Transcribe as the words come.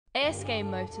ASK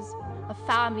Motors, a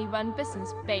family-run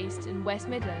business based in West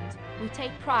Midlands, we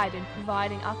take pride in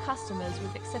providing our customers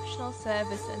with exceptional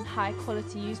service and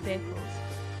high-quality used vehicles.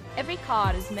 Every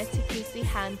car is meticulously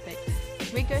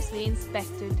handpicked, rigorously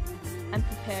inspected, and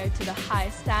prepared to the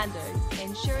highest standards,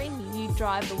 ensuring you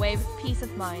drive away with peace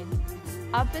of mind.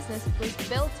 Our business was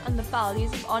built on the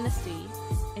values of honesty,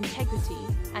 integrity,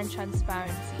 and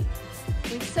transparency.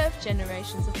 We've served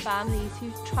generations of families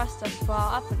who trust us for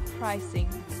our upfront pricing,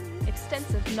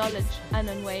 extensive knowledge, and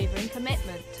unwavering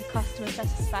commitment to customer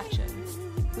satisfaction.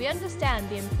 We understand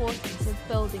the importance of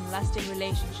building lasting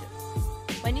relationships.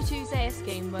 When you choose ASK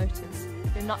Motors,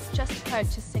 you're not just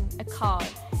purchasing a car,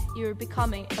 you're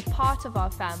becoming a part of our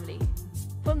family.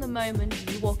 From the moment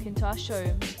you walk into our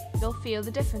showroom, you'll feel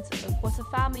the difference of what a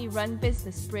family-run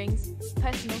business brings: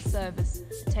 personal service,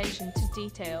 attention to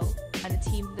detail, and a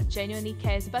team that genuinely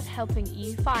cares about helping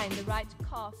you find the right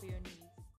car for your needs.